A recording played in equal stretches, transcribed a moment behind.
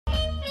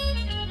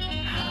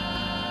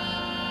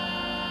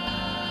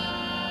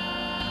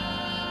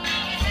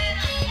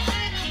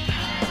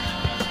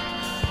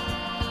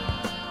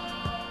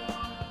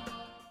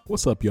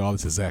What's up, y'all?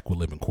 This is Zach with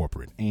Living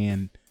Corporate.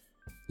 And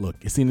look,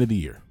 it's the end of the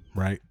year,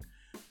 right?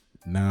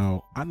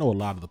 Now, I know a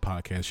lot of the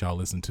podcasts y'all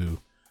listen to,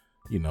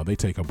 they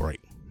take a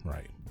break,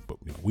 right? But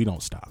we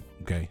don't stop,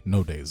 okay?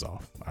 No days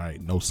off, all right?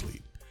 No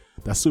sleep.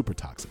 That's super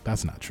toxic.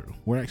 That's not true.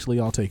 We're actually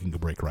all taking a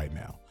break right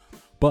now.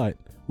 But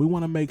we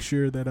want to make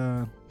sure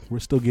that we're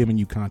still giving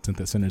you content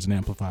that centers and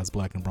amplifies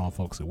Black and brown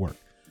folks at work.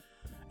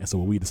 And so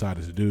what we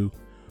decided to do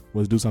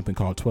was do something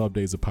called 12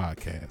 Days of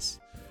Podcasts.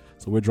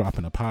 So we're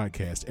dropping a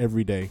podcast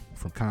every day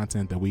from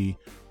content that we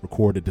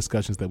recorded,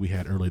 discussions that we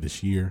had earlier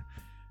this year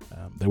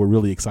that we're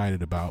really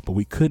excited about, but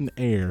we couldn't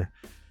air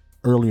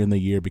earlier in the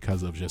year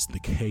because of just the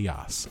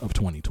chaos of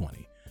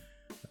 2020.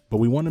 But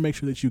we want to make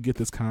sure that you get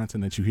this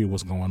content, that you hear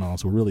what's going on.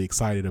 So we're really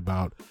excited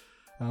about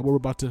what we're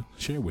about to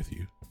share with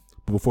you.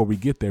 But before we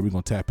get there, we're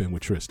going to tap in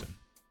with Tristan.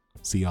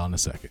 See y'all in a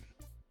second.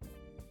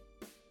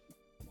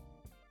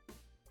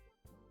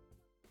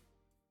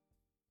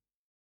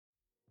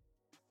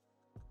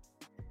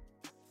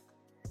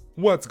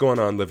 What's going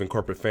on, Living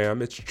Corporate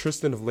fam? It's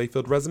Tristan of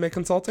Layfield Resume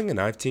Consulting,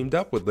 and I've teamed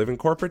up with Living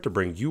Corporate to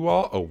bring you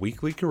all a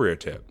weekly career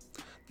tip.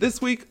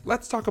 This week,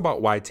 let's talk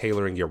about why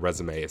tailoring your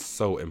resume is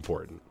so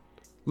important.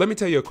 Let me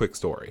tell you a quick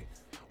story.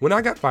 When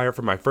I got fired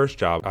from my first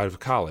job out of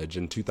college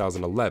in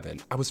 2011,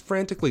 I was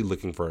frantically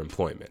looking for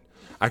employment.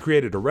 I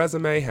created a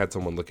resume, had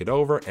someone look it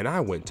over, and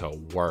I went to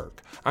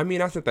work. I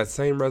sent that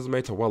same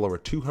resume to well over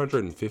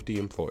 250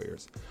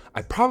 employers.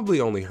 I probably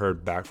only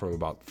heard back from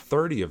about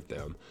 30 of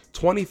them,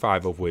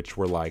 25 of which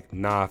were like,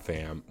 nah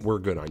fam, we're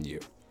good on you.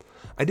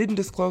 I didn't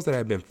disclose that I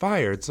had been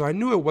fired, so I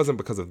knew it wasn't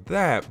because of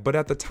that, but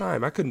at the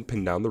time I couldn't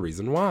pin down the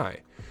reason why.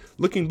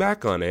 Looking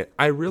back on it,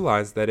 I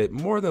realized that it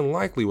more than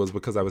likely was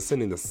because I was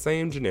sending the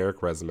same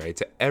generic resume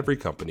to every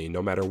company,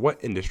 no matter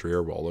what industry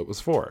or role it was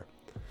for.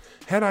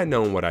 Had I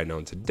known what I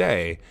know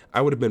today,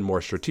 I would have been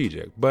more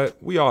strategic, but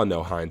we all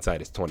know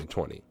hindsight is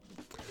 2020.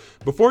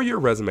 Before your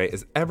resume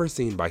is ever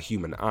seen by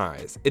human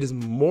eyes, it is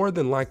more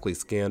than likely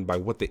scanned by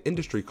what the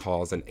industry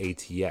calls an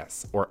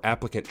ATS, or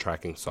applicant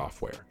tracking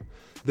software.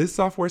 This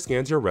software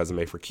scans your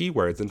resume for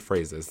keywords and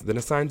phrases, then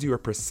assigns you a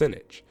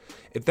percentage.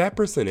 If that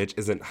percentage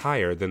isn't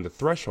higher than the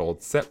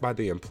threshold set by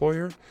the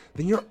employer,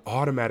 then you're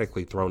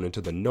automatically thrown into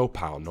the no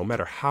pile, no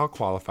matter how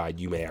qualified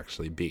you may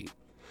actually be.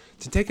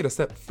 To take it a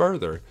step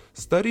further,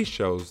 studies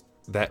shows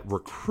that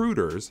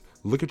recruiters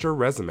look at your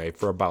resume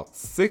for about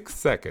 6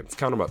 seconds,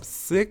 count them up,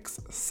 6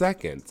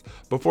 seconds,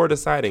 before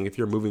deciding if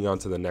you're moving on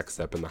to the next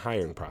step in the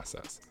hiring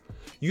process.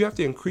 You have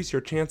to increase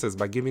your chances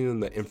by giving them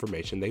the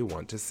information they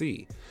want to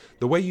see.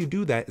 The way you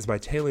do that is by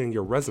tailoring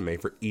your resume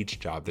for each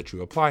job that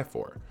you apply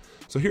for.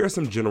 So here are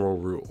some general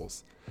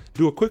rules.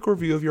 Do a quick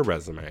review of your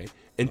resume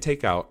and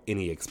take out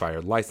any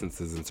expired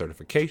licenses and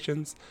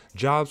certifications,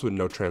 jobs with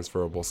no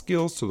transferable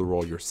skills to the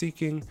role you're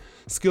seeking,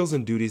 skills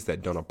and duties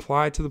that don't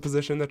apply to the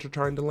position that you're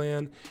trying to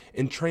land,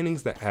 and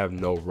trainings that have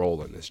no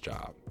role in this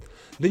job.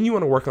 Then you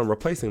want to work on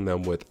replacing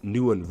them with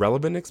new and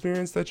relevant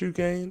experience that you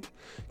gained,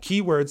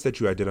 keywords that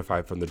you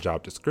identified from the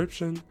job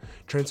description,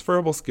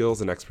 transferable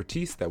skills and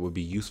expertise that would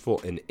be useful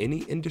in any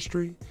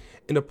industry,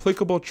 and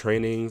applicable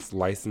trainings,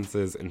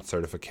 licenses, and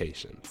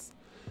certifications.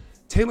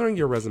 Tailoring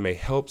your resume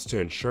helps to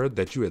ensure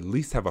that you at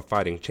least have a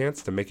fighting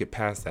chance to make it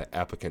past that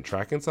applicant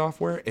tracking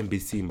software and be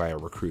seen by a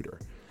recruiter.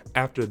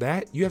 After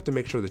that, you have to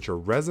make sure that your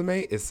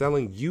resume is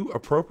selling you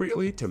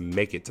appropriately to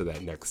make it to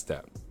that next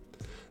step.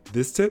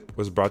 This tip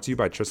was brought to you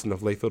by Tristan of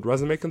Layfield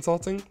Resume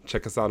Consulting.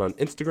 Check us out on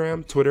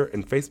Instagram, Twitter,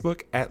 and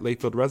Facebook at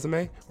Layfield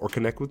Resume, or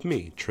connect with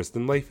me,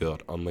 Tristan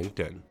Layfield, on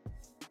LinkedIn.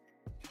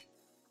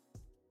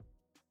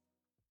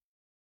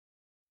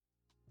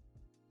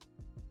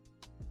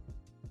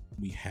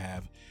 We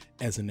have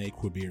Ezinne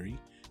Quibiri.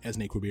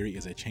 Ezinne Quibiri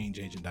is a change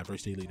agent,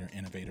 diversity leader,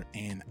 innovator,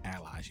 and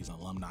ally. She's an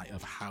alumni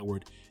of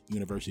Howard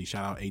University.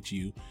 Shout out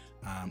HU.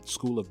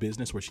 School of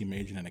Business, where she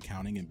majored in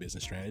accounting and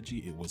business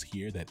strategy. It was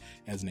here that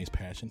Ezinne's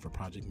passion for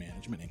project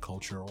management and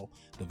cultural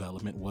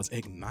development was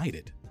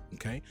ignited.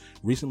 Okay.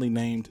 Recently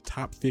named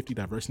top 50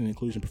 diversity and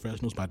inclusion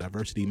professionals by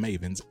Diversity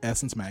Mavens,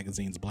 Essence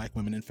Magazine's Black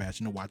Women in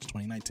Fashion Awards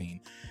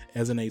 2019.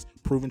 Ezinne's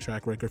proven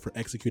track record for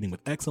executing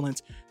with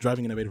excellence,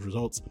 driving innovative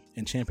results,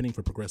 and championing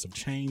for progressive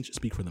change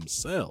speak for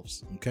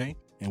themselves. Okay.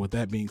 And with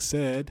that being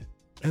said,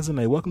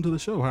 Ezinne, welcome to the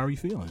show. How are you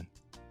feeling?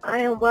 I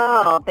am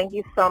well. Thank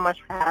you so much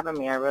for having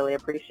me. I really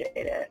appreciate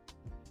it.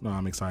 No,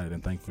 I'm excited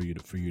and thankful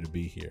for you to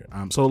be here.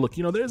 So look,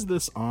 there's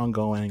this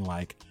ongoing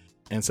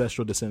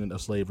ancestral descendant of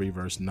slavery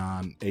versus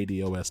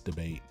non-ADOS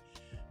debate.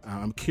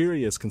 I'm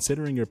curious,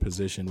 considering your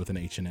position within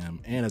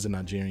H&M and as a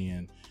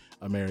Nigerian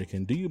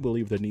American, do you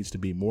believe there needs to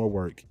be more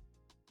work,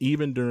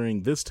 even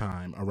during this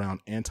time, around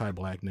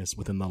anti-Blackness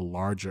within the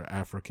larger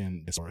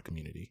African diaspora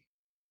community?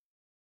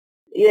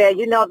 Yeah,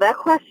 that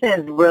question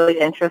is really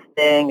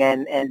interesting,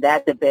 and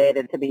that debate,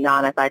 and to be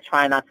honest, I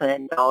try not to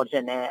indulge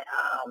in it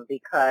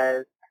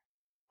because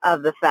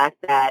of the fact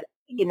that,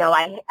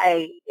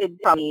 it's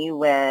for me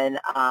when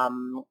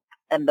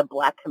in the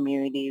Black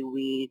community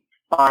we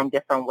find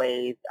different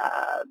ways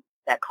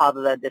that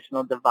causes an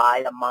additional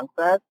divide amongst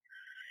us.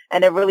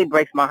 And it really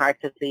breaks my heart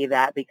to see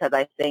that, because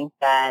I think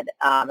that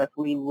if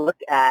we look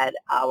at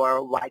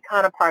our white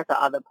counterparts or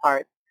other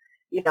parts,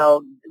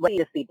 what do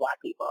you see Black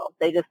people?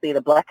 They just see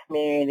the Black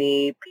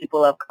community,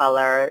 people of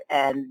color,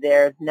 and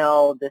there's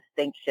no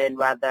distinction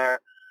whether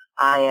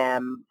I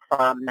am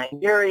from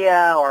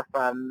Nigeria or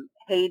from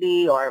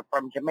Haiti or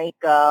from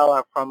Jamaica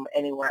or from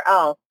anywhere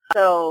else.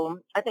 So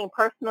I think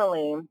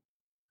personally,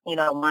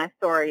 my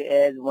story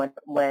is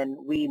when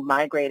we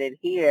migrated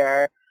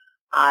here,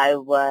 I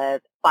was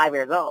 5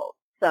 years old.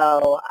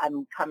 So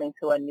I'm coming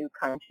to a new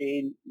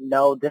country,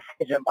 no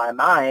decision by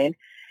mine.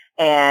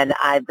 And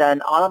I've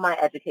done all of my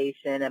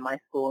education and my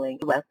schooling.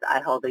 U.S. I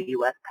hold a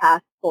U.S.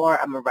 passport.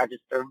 I'm a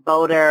registered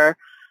voter.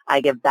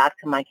 I give back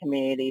to my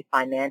community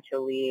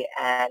financially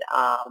and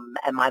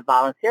my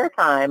volunteer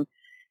time.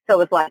 So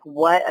it's like,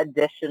 what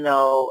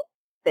additional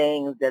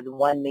things does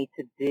one need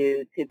to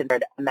do to be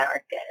considered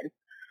American?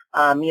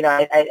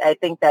 I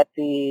think that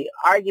the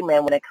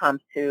argument when it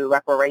comes to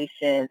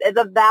reparations is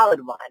a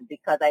valid one,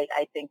 because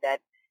I think that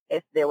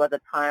if there was a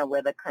time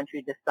where the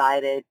country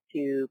decided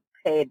to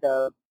pay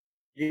the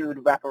due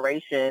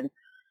reparations,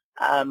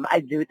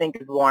 I do think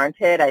it's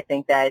warranted. I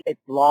think that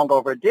it's long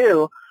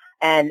overdue.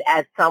 And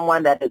as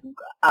someone that is,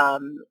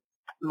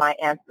 my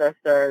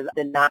ancestors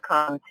did not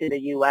come to the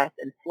U.S.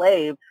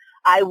 enslaved,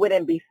 I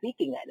wouldn't be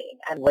seeking any,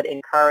 and would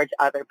encourage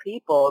other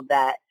people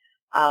that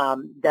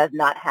does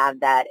not have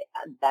that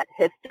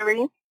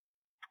history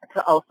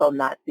to also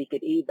not seek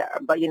it either.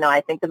 But,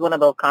 I think it's one of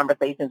those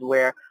conversations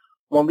where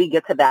when we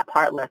get to that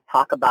part, let's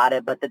talk about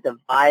it. But the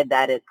divide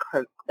that is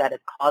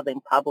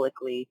causing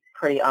publicly,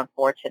 pretty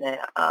unfortunate.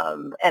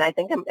 And I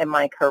think in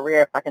my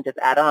career, if I can just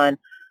add on,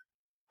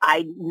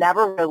 I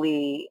never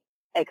really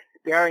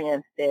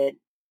experienced it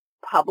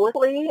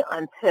publicly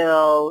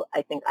until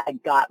I think I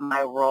got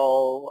my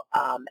role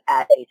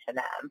at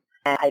H&M.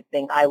 And I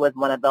think I was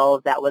one of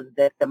those that was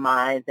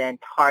victimized and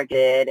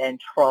targeted and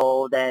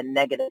trolled and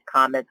negative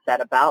comments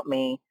said about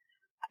me.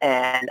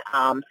 And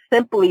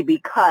simply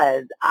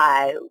because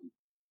I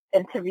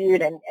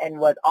interviewed and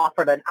was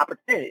offered an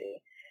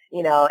opportunity,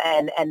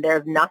 and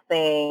there's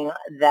nothing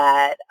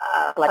that,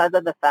 because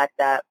of the fact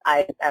that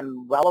I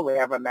am well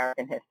aware of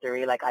American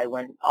history, like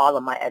all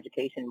of my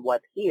education was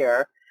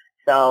here.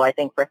 So I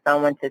think for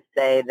someone to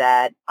say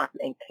that I'm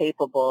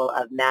incapable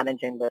of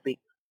managing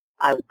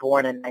I was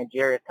born in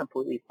Nigeria is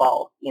completely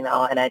false,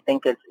 and I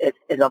think it's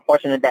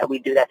unfortunate that we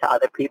do that to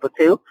other people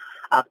too,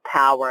 of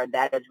power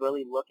that is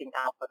really looking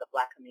out for the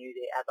Black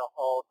community as a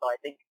whole. So I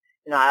think,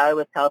 I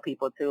always tell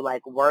people too,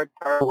 like, words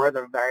are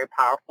very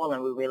powerful,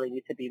 and we really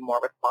need to be more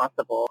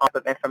responsible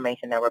of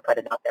information that we're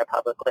putting out there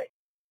publicly.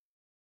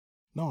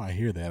 No, I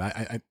hear that.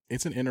 I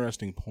it's an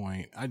interesting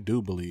point. I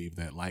do believe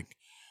that, like,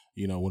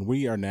 when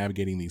we are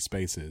navigating these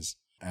spaces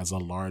as a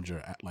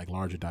larger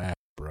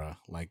diaspora,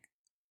 like,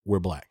 we're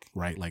Black,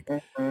 right? Like,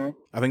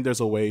 I think there's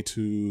a way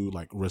to,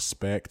 like,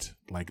 respect,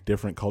 like,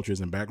 different cultures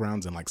and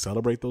backgrounds and, like,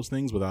 celebrate those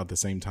things without at the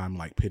same time,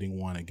 like, pitting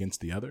one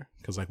against the other.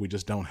 Because, like, we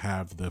just don't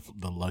have the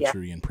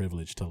luxury and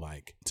privilege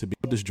to be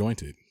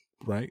disjointed,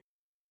 right?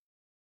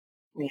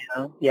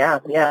 Yeah.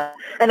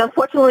 And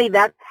unfortunately,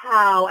 that's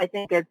how I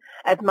think as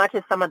much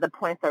as some of the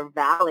points are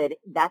valid,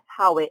 that's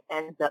how it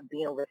ends up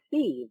being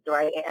received,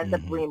 right? It ends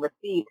up being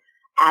received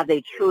as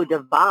a true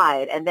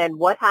divide. And then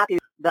what happens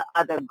to the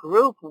other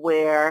group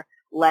where,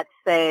 let's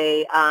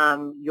say,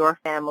 your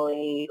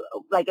family,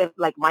 like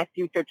my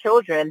future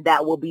children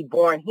that will be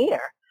born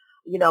here,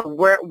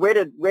 where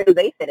do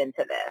they fit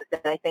into this?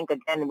 And I think,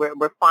 again,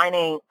 we're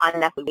finding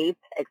unnecessary ways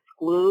to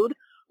exclude,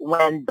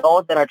 when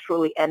those that are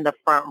truly in the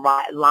front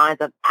lines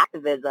of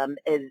activism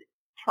is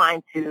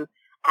trying to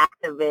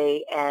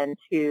activate and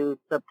to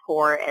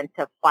support and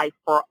to fight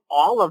for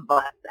all of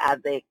us as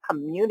a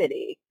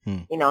community.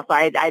 So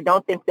I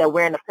don't think that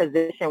we're in a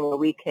position where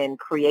we can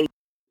create,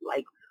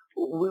 like,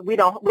 we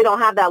don't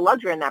have that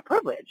luxury and that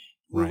privilege.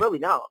 We really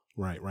don't.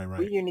 Right.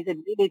 We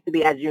need to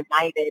be as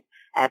united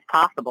as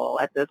possible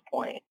at this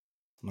point.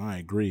 I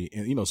agree.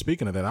 And,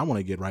 speaking of that, I want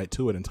to get right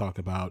to it and talk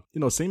about,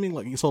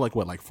 seemingly,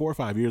 like 4 or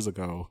 5 years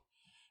ago,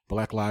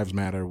 Black Lives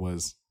Matter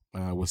was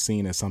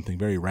seen as something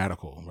very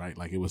radical, right?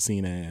 Like, it was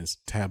seen as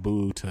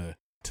taboo to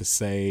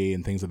say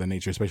and things of that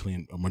nature, especially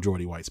in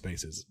majority white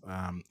spaces.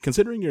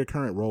 Considering your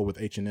current role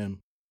with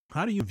H&M,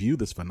 how do you view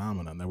this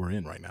phenomenon that we're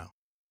in right now?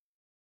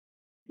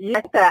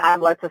 Yes,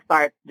 I'd like to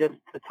start just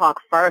to talk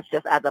first,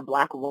 just as a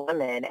Black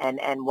woman,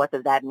 and what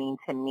does that mean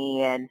to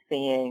me, and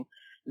seeing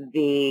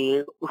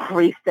the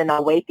recent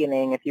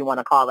awakening, if you want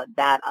to call it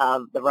that,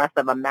 of the rest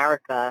of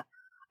America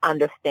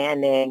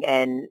understanding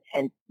and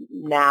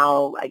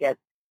now, I guess,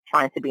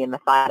 trying to be in the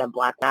side of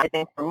Black. I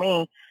think for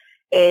me,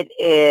 it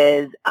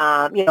is,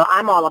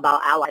 I'm all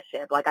about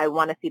allyship. Like, I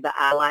want to see the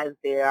allies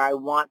there. I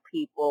want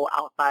people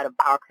outside of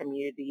our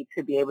community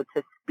to be able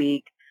to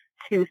speak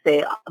to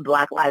say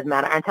Black Lives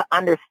Matter and to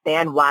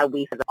understand why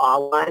we say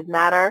all lives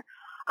matter,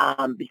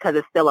 because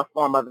it's still a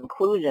form of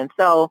inclusion.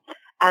 So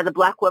as a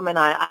Black woman,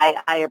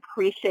 I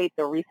appreciate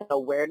the recent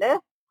awareness,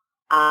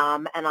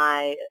 and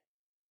I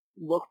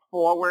look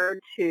forward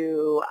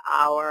to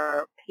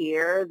our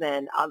peers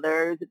and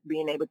others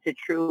being able to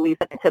truly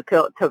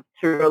to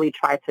really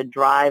try to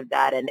drive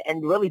that and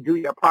really do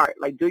your part,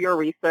 like do your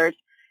research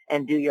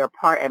and do your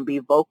part and be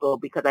vocal,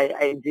 because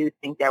I do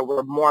think that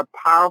we're more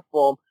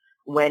powerful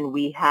when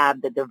we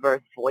have the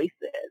diverse voices.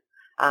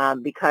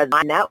 Because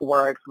my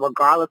networks,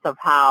 regardless of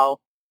how,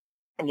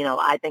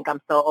 I think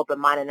I'm so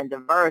open-minded and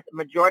diverse,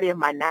 majority of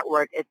my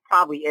network is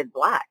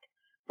Black.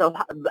 So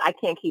I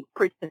can't keep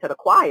preaching to the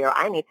choir.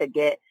 I need to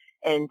get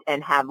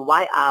and have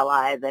white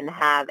allies and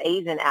have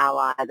Asian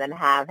allies and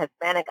have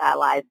Hispanic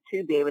allies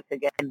to be able to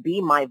get and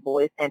be my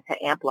voice and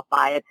to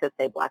amplify it to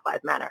say Black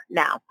Lives Matter.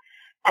 Now,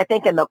 I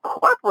think in the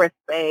corporate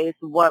space,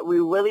 what we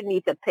really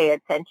need to pay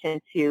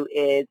attention to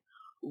is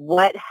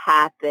what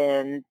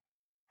happens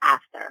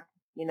after.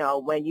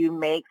 When you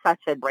make such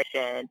a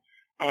decision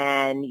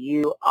and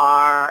you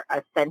are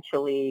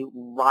essentially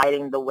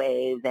riding the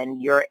waves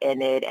and you're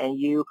in it and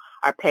you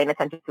are paying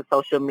attention to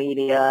social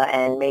media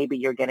and maybe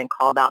you're getting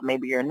called out,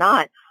 maybe you're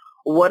not,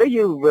 what are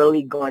you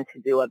really going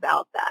to do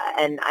about that?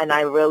 And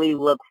I really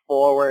look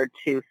forward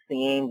to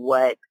seeing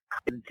what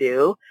could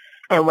do.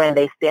 And when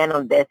they stand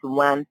on this,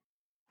 when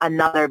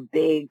another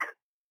big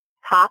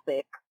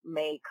topic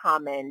may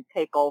come and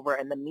take over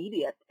in the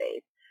media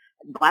space,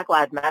 Black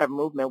Lives Matter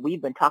movement,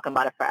 we've been talking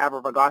about it forever,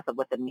 regardless of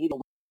what the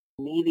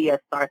media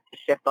starts to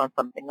shift on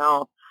something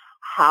else.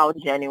 How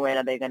genuine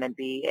are they going to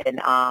be in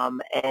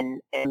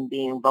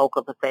being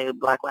vocal to say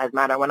Black Lives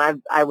Matter? When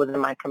I was in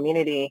my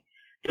community,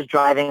 just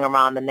driving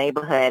around the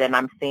neighborhood, and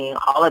I'm seeing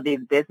all of these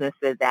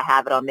businesses that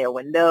have it on their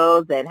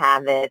windows and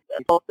have it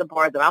poster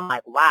boards, and I'm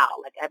like, wow,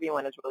 like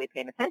everyone is really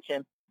paying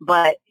attention.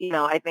 But,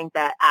 I think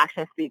that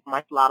actions speak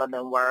much louder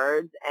than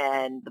words,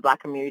 and the Black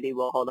community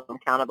will hold them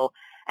accountable.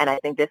 And I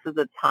think this is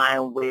a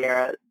time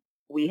where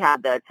we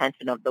have the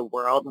attention of the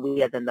world.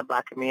 We as in the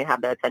Black community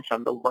have the attention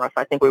of the world.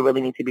 So I think we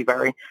really need to be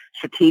very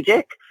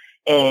strategic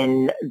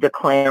in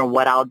declaring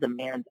what our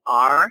demands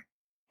are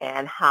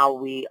and how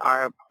we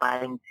are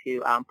planning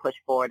to push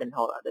forward and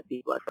hold other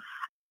people.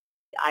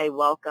 I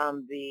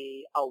welcome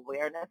the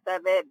awareness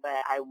of it,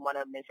 but I want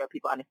to make sure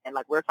people understand,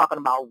 like, we're talking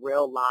about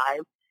real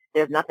lives.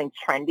 There's nothing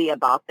trendy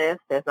about this.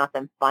 There's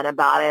nothing fun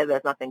about it.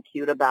 There's nothing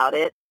cute about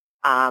it.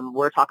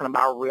 We're talking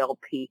about real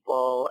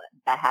people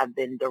that have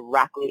been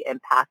directly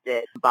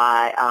impacted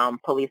by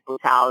police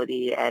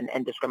brutality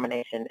and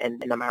discrimination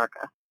in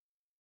America.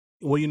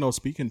 Well,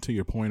 speaking to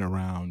your point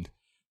around,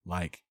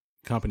 like,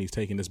 companies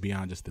taking this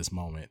beyond just this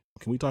moment,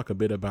 can we talk a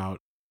bit about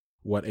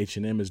what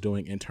H&M is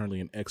doing internally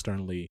and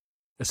externally,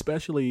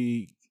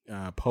 especially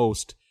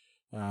post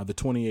the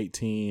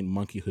 2018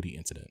 monkey hoodie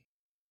incident?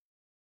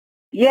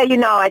 Yeah,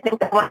 I think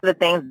that one of the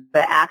things,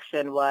 the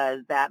action was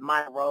that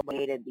my role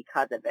needed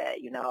because of it.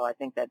 I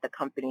think that the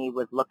company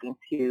was looking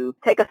to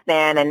take a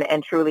stand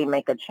and truly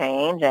make a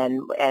change.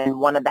 And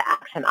one of the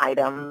action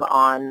items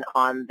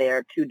on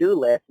their to-do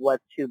list was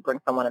to bring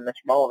someone in this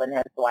role, and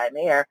hence why I'm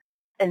here.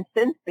 And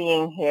since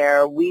being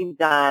here, we've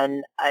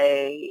done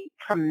a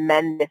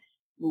tremendous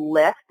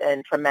lift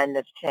and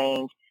tremendous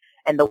change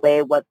in the way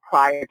it was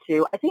prior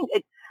to.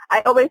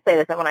 I always say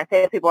this, and when I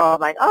say it, people are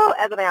like, oh,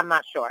 Esme, I'm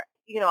not sure.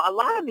 A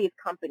lot of these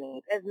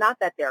companies, it's not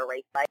that they're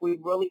racist. Like, we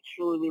really,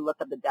 truly look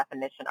at the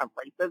definition of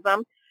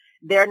racism.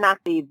 They're not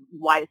these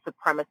white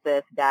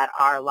supremacists that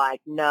are like,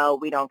 no,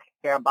 we don't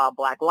care about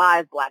Black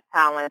lives, Black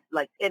talent.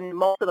 Like, in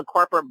most of the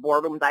corporate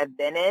boardrooms I've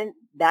been in,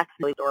 that's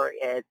the story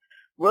is.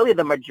 Really,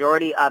 the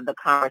majority of the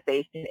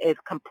conversation is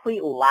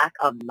complete lack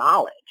of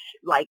knowledge,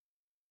 like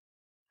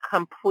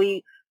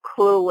complete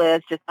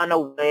clueless, just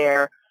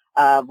unaware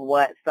of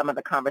what some of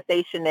the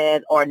conversation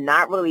is, or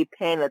not really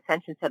paying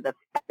attention to the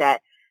fact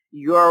that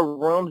your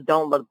rooms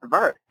don't look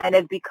diverse. And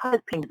it's because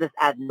people just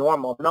as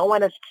normal. No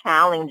one is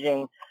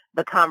challenging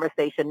the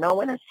conversation. No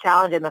one is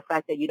challenging the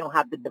fact that you don't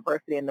have the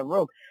diversity in the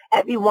room.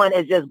 Everyone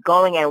is just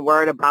going and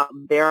worried about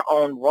their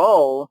own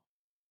role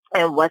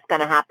and what's going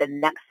to happen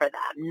next for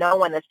them. No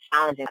one is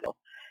challenging them.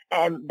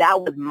 And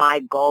that was my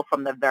goal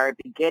from the very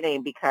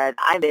beginning, because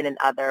I've been in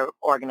other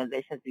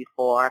organizations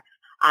before.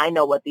 I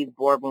know what these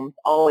boardrooms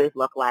always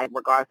look like,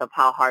 regardless of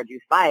how hard you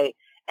fight,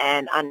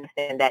 and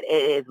understand that it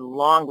is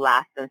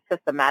long-lasting,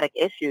 systematic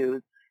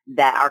issues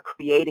that are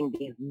creating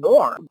these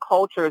norms,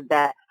 cultures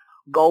that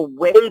go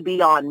way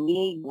beyond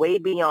me, way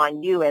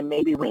beyond you, and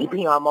maybe way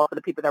beyond most of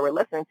the people that we're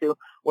listening to.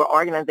 Were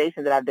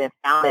organizations that have been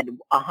founded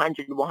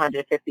 100,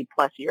 150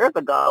 plus years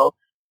ago.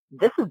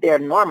 This is their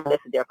norm. This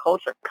is their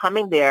culture.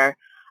 Coming there,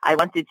 I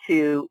wanted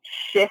to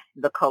shift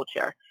the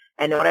culture.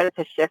 And in order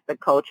to shift the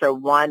culture,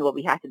 one, what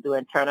we have to do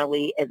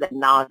internally is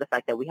acknowledge the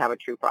fact that we have a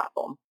true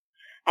problem.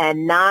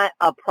 And not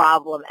a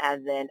problem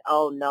as in,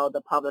 oh, no,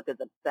 the public is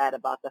upset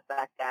about the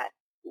fact that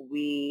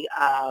we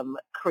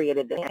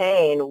created the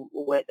campaign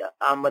with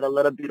a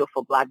little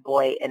beautiful Black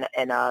boy in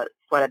a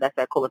sweater that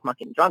said coolest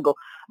monkey in the jungle,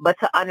 but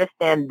to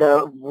understand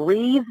the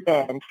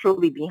reason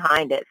truly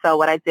behind it. So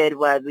what I did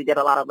was we did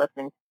a lot of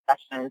listening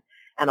sessions,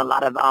 and a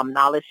lot of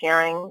knowledge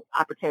sharing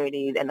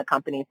opportunities in the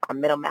company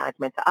from middle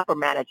management to upper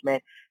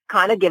management,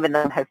 kind of giving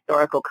them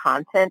historical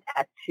content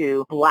as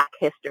to Black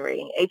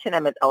history.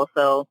 H&M is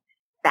also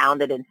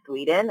founded in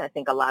Sweden. I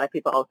think a lot of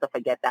people also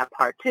forget that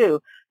part too.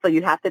 So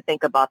you have to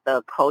think about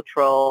the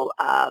cultural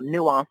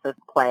nuances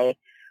play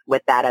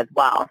with that as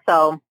well.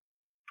 So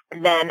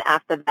then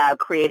after that, I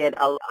created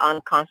an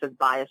unconscious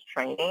bias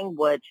training,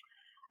 which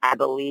I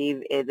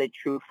believe is a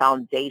true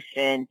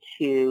foundation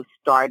to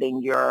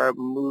starting your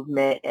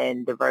movement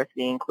in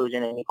diversity,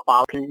 inclusion, and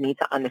equality. You need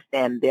to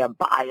understand their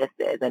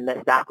biases and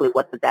exactly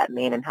what does that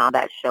mean and how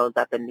that shows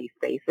up in these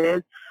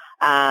spaces.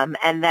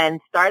 And then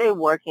started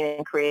working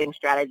and creating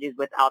strategies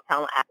with our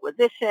talent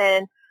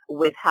acquisition,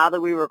 with how do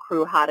we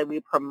recruit, how do we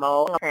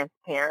promote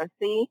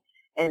transparency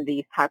in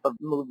these type of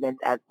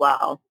movements as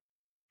well.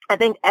 I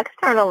think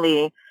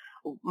externally,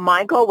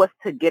 my goal was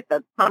to get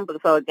the company.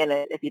 So again,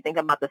 if you think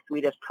about the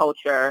Swedish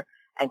culture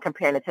and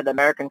comparing it to the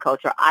American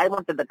culture, I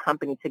wanted the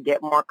company to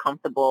get more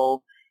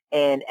comfortable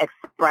in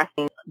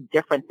expressing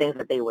different things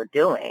that they were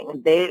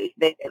doing.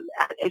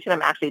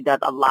 H&M actually does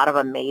a lot of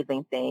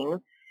amazing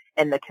things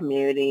in the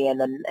community and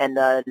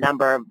the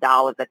number of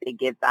dollars that they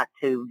give back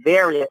to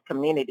various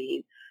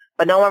communities,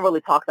 but no one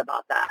really talks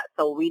about that.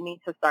 So we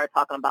need to start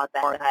talking about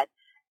that. That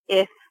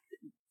if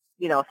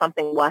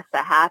something was to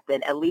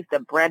happen, at least the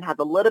brand has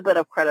a little bit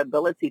of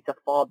credibility to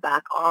fall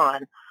back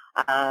on.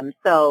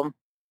 So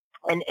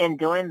in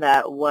doing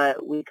that,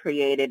 what we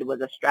created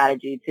was a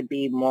strategy to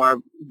be more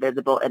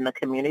visible in the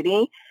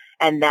community.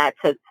 And that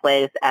took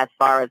place as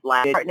far as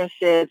like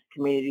partnerships,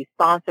 community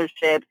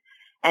sponsorships,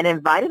 and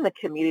inviting the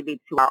community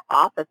to our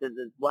offices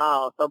as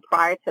well. So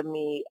prior to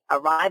me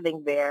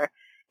arriving there,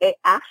 it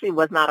actually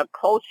was not a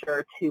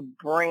culture to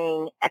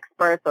bring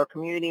experts or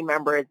community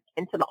members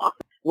into the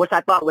office, which I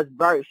thought was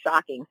very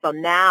shocking. So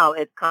now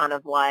it's kind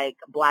of like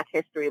Black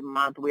History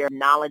Month. We're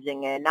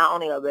acknowledging it. Not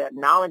only are we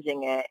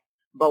acknowledging it,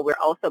 but we're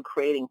also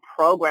creating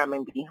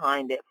programming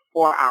behind it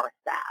for our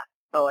staff.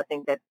 So I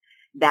think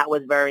that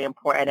was very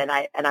important. And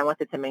I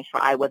wanted to make sure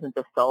I wasn't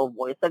the sole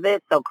voice of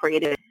it. So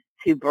created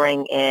to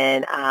bring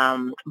in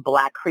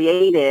Black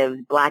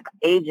creatives, Black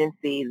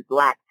agencies,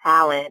 Black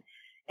talent,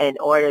 in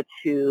order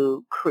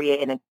to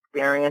create an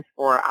experience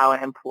for our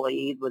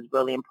employees was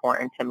really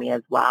important to me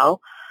as well.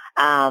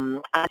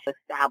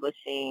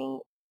 Establishing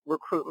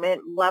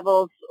recruitment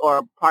levels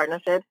or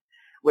partnerships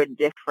with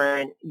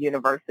different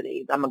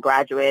universities. I'm a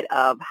graduate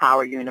of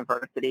Howard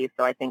University,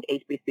 so I think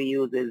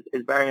HBCUs is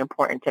very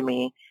important to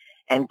me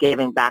and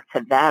giving back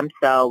to them.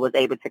 So was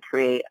able to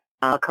create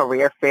a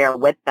career fair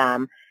with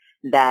them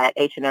that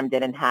H&M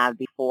didn't have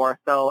before.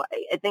 So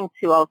I think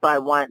too also I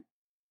want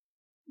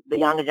the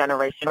younger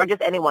generation or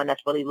just anyone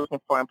that's really looking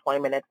for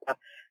employment and stuff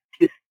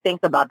to think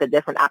about the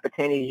different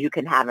opportunities you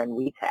can have in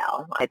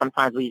retail. Like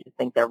sometimes we just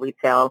think that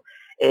retail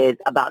is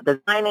about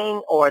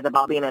designing or it's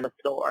about being in a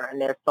store,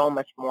 and there's so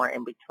much more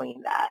in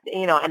between that.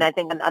 And I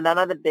think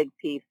another big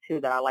piece too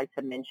that I like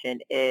to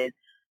mention is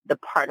the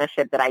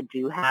partnership that I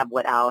do have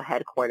with our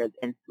headquarters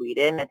in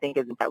Sweden. I think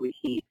is that we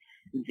keep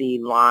the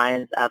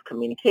lines of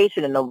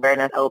communication and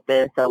awareness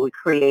open. So we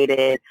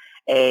created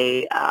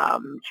a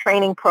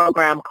training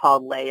program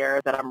called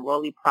Layers that I'm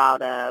really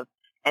proud of,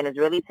 and it's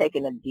really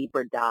taking a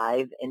deeper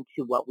dive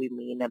into what we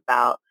mean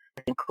about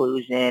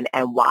inclusion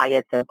and why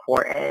it's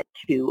important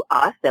to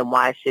us and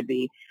why it should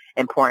be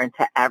important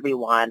to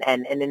everyone.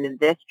 And in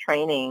this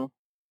training,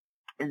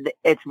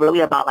 it's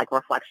really about like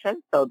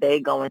reflection. So they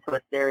go into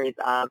a series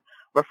of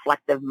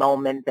reflective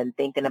moments and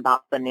thinking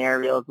about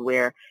scenarios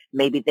where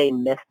maybe they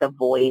missed a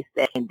voice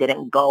and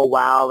didn't go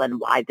well, and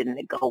why didn't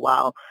it go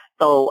well.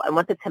 So I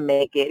wanted to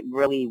make it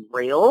really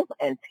real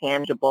and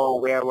tangible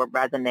where it would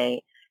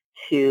resonate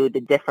to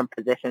the different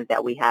positions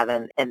that we have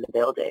in the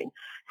building.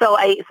 So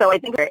I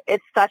think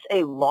it's such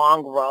a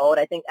long road.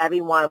 I think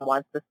everyone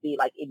wants to see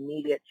like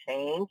immediate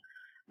change.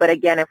 But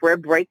again, if we're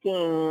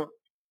breaking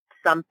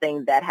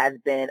something that has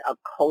been a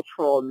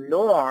cultural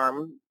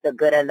norm, the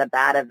good and the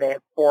bad of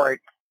it for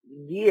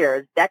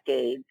years,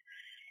 decades,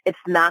 it's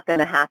not going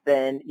to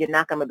happen. You're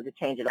not going to be able to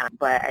change it.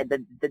 But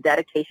the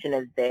dedication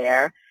is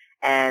there,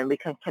 and we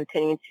can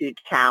continue to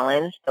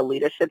challenge the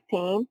leadership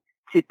team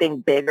to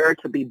think bigger,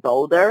 to be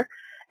bolder.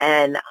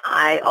 And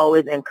I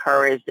always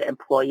encourage the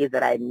employees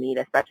that I meet,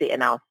 especially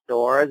in our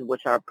stores,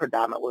 which are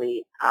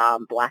predominantly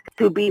Black,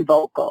 to be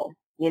vocal.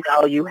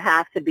 You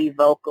have to be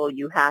vocal.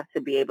 You have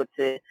to be able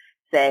to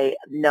say,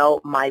 no,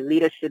 my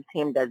leadership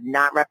team does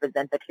not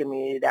represent the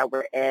community that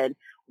we're in.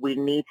 We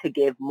need to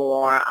give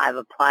more. I've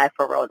applied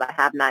for roles. I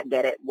have not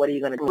get it. What are you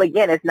going to do?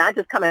 Again, it's not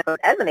just coming from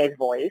Esane's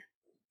voice.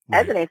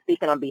 Right. Esane is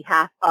speaking on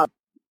behalf of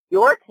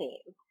your team.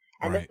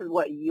 And This is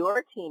what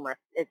your team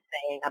is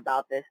saying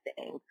about this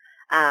thing.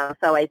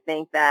 So I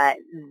think that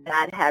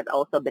has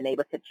also been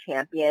able to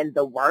champion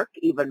the work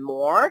even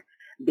more,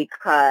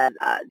 because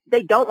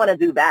they don't want to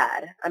do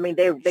bad. I mean,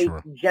 they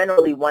sure.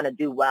 generally want to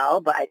do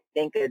well, but I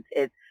think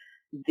it's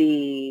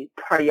the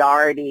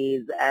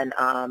priorities and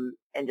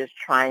just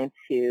trying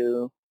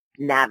to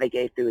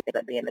navigate through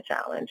that being a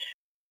challenge.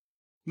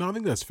 No, I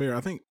think that's fair.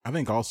 I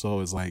think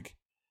also is like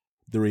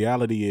the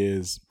reality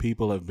is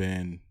people have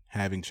been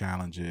having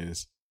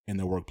challenges in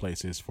their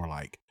workplaces for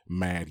like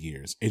mad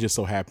years. It just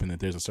so happened that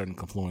there's a certain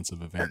confluence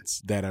of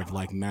events that have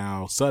like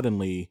now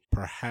suddenly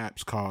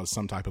perhaps caused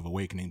some type of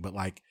awakening. But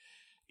like,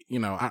 you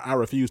know, I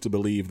refuse to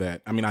believe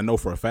that. I mean, I know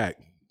for a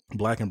fact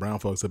Black and brown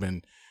folks have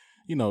been,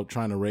 you know,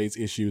 trying to raise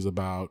issues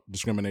about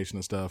discrimination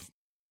and stuff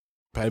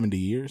 70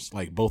 years,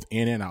 like both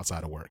in and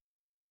outside of work.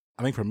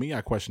 I think for me,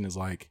 our question is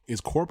like,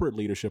 is corporate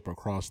leadership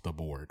across the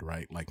board,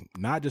 right? Like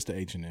not just the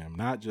H&M,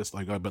 not just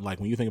like, but like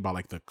when you think about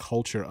like the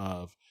culture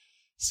of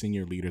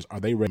senior leaders, are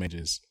they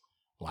images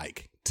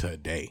like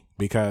today?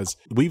 Because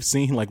we've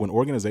seen like when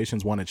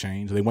organizations want to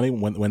change,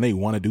 when they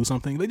want to do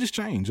something, they just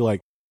change. Like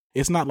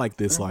it's not like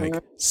this like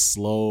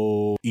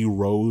slow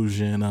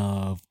erosion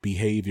of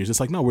behaviors. It's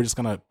like, no, we're just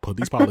going to put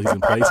these policies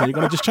in place and you're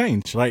going to just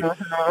change. Like,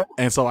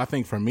 and so I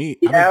think for me,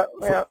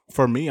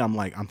 for me,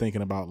 I'm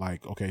thinking about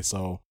like, okay,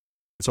 so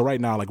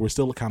right now, like we're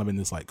still kind of in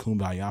this like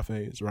kumbaya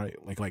phase, right?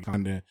 Like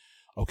kind of,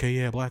 okay,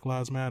 yeah, Black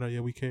Lives Matter. Yeah,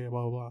 we care,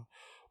 blah, blah, blah.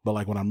 But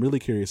like what I'm really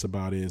curious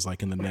about is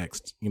like in the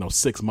next,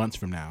 6 months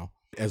from now,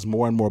 as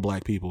more and more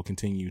Black people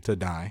continue to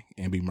die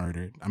and be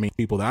murdered. I mean,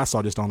 people that I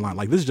saw just online,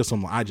 like this is just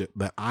something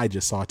that I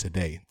just saw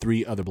today.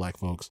 3 other Black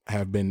folks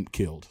have been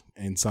killed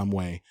in some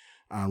way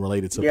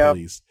related to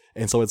police.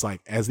 And so it's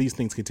like, as these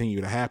things continue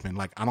to happen,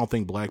 like I don't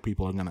think Black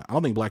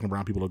and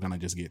brown people are gonna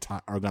just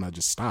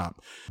just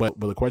stop. But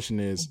the question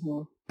is,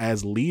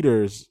 as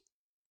leaders,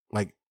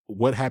 like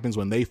what happens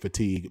when they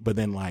fatigue? But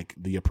then like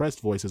the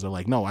oppressed voices are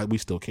like, no, we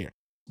still care.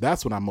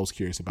 That's what I'm most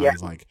curious about.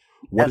 Is like,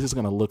 what is this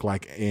gonna look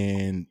like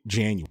in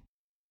January?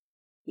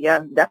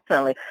 Yeah,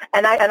 definitely.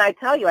 And I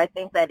tell you, I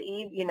think that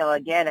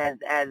again,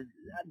 as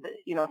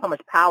so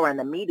much power in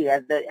the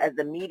media, as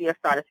the media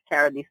started to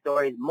carry these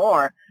stories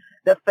more,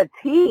 the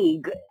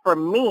fatigue for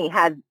me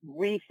has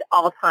reached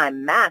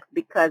all-time max,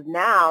 because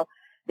now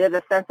there's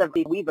a sense of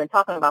we've been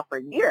talking about for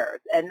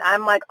years. And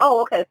I'm like,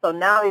 oh, okay, so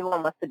now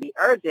everyone wants to be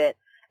urgent.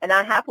 And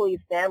I happily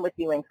stand with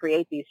you and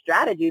create these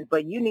strategies,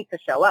 but you need to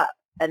show up.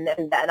 And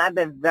I've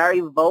been very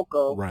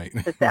vocal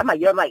to say,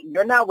 you're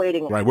not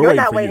waiting. Right, you're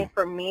not waiting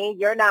for me.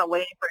 You're not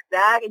waiting for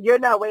Zach. You're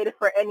not waiting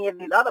for any of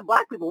these other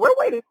Black people. We're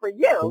waiting for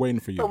you. We're waiting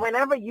for you. So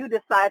whenever you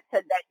decide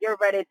that you're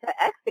ready to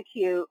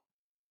execute,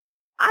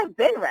 I've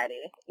been ready,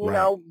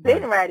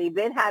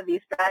 been have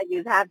these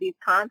strategies, have these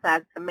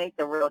contacts to make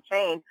the real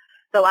change.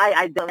 So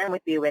I don't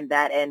with you in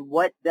that. And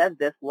what does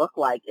this look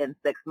like in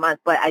 6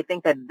 months? But I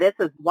think that this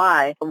is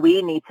why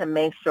we need to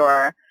make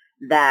sure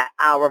that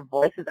our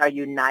voices are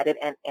united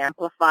and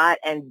amplified,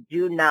 and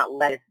do not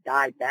let us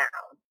die down.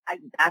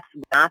 That's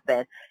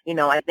nothing.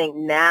 I think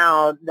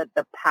now that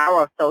the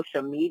power of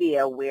social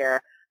media,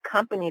 where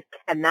companies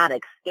cannot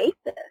escape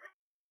this.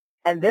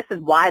 And this is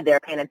why they're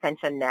paying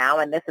attention now,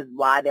 and this is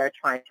why they're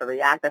trying to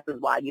react. This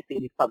is why you see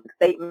these public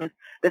statements.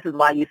 This is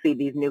why you see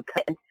these new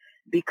comments,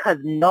 because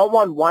no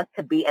one wants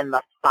to be in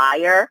the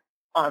fire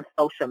on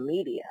social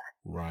media.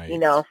 Right.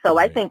 So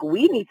I think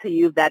we need to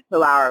use that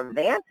to our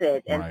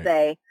advantage and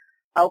say,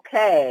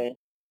 okay,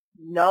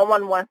 no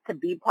one wants to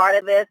be part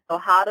of this. So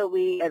how do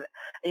we,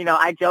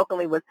 I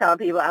jokingly was telling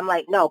people, I'm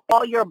like, no,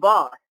 call your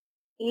boss,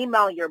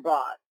 email your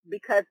boss,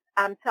 because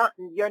I'm telling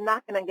you, you're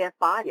not going to get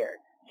fired.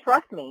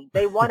 Trust me,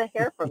 they want to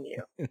hear from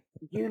you.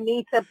 You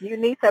need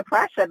to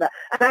pressure them.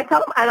 And I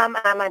tell them, and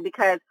I'm like,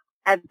 because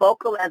as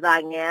vocal as I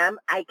am,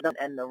 I can't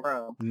in the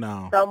room.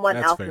 No, someone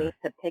else needs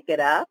to pick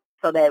it up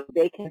so that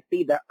they can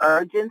see the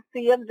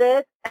urgency of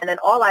this. And then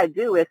all I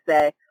do is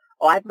say,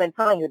 oh, I've been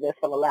telling you this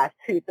for the last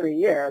 2-3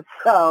 years.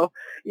 So,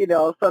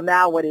 so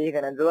now what are you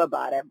going to do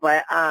about it?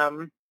 But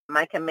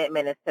my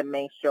commitment is to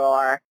make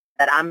sure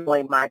that I'm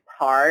doing my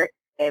part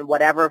in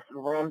whatever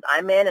rooms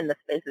I'm in and the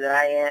spaces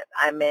that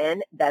I'm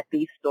in, that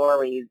these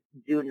stories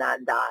do not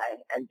die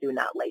and do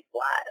not lay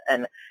flat.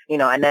 And,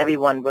 and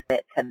everyone will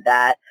admit to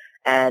that.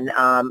 And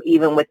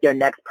even with your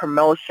next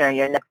promotion,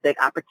 your next big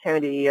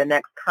opportunity, your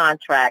next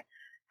contract,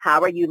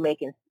 how are you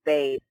making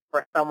space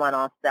for someone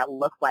else that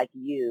looks like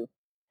you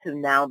to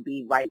now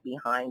be right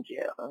behind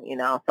you?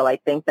 So I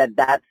think that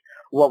that's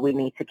what we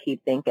need to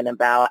keep thinking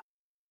about.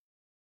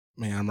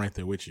 Man, I'm right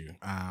there with you.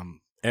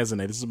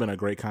 Ezinne, this has been a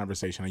great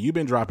conversation. You've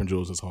been dropping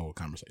jewels this whole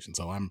conversation.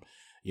 So I'm,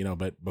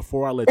 but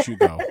before I let you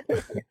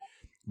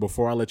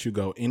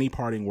go, any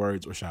parting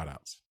words or shout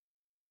outs?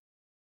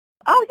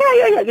 Oh,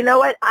 yeah. You know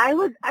what?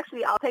 I'll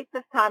take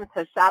this time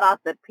to shout out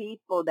the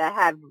people that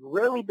have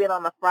really been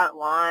on the front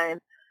line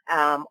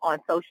on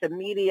social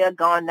media,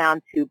 gone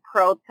down to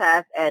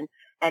protest and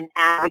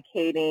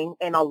advocating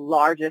in a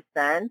larger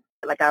sense.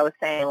 Like I was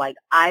saying, like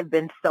I've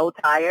been so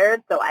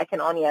tired, so I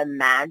can only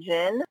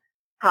imagine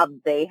how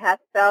they have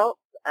felt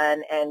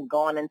and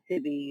gone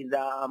into these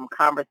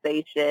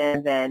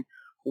conversations and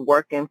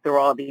working through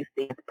all these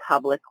things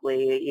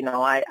publicly.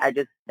 I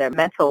just, their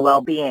mental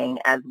well-being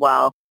as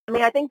well. I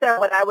mean, I think that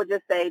what I would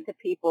just say to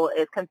people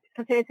is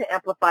continue to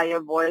amplify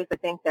your voice. I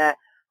think that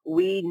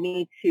we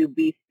need to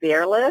be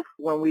fearless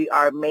when we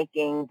are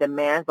making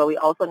demands, but we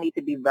also need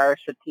to be very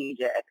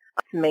strategic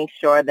to make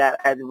sure that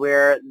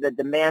the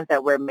demands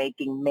that we're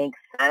making make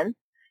sense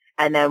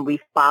and then we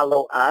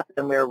follow up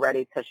and we're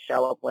ready to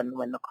show up when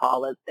the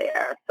call is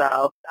there.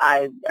 So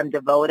I am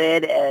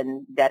devoted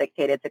and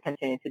dedicated to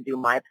continue to do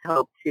my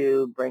hope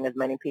to bring as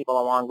many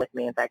people along with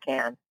me as I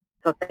can.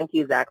 So thank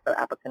you, Zach, for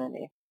the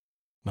opportunity.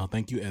 No,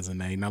 thank you,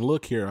 Ezinne. Now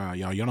look here,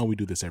 y'all know we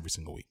do this every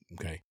single week,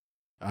 okay?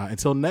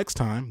 Until next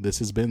time, this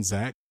has been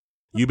Zach.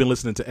 You've been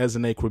listening to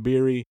Ezinne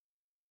Quibiri.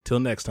 Till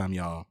next time,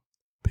 y'all.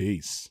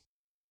 Peace.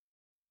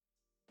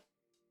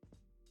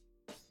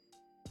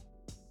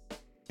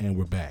 And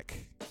we're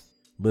back.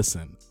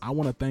 Listen, I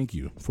want to thank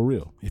you, for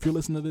real. If you're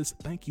listening to this,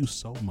 thank you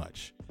so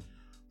much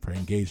for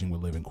engaging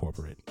with Living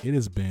Corporate. It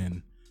has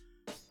been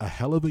a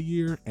hell of a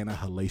year and a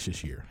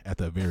hellacious year at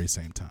the very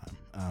same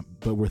time.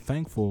 But we're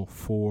thankful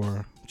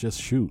for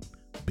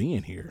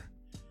being here.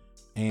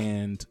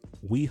 And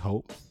we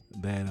hope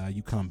that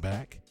you come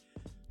back.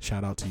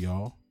 Shout out to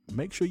y'all.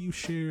 Make sure you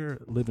share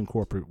Living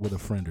Corporate with a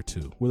friend or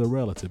two, with a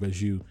relative,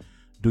 as you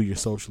do your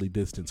socially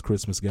distanced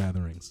Christmas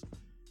gatherings.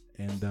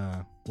 And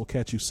we'll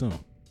catch you soon.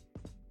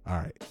 All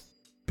right.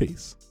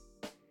 Peace.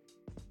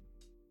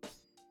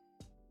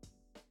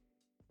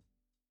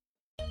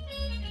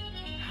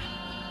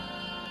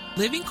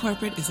 Living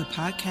Corporate is a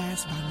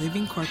podcast by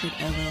Living Corporate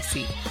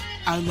LLC.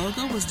 Our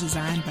logo was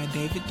designed by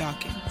David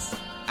Dawkins.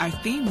 Our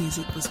theme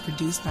music was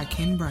produced by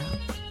Ken Brown.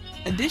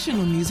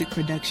 Additional music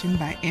production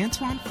by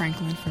Antoine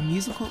Franklin for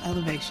Musical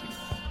Elevation.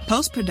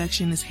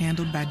 Post-production is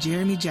handled by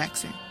Jeremy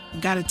Jackson.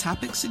 Got a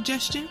topic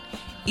suggestion?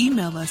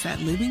 Email us at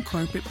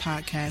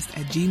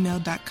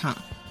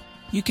livingcorporatepodcast@gmail.com.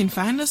 You can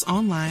find us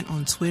online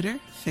on Twitter,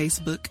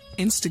 Facebook,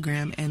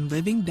 Instagram, and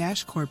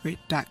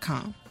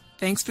living-corporate.com.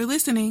 Thanks for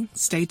listening.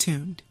 Stay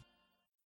tuned.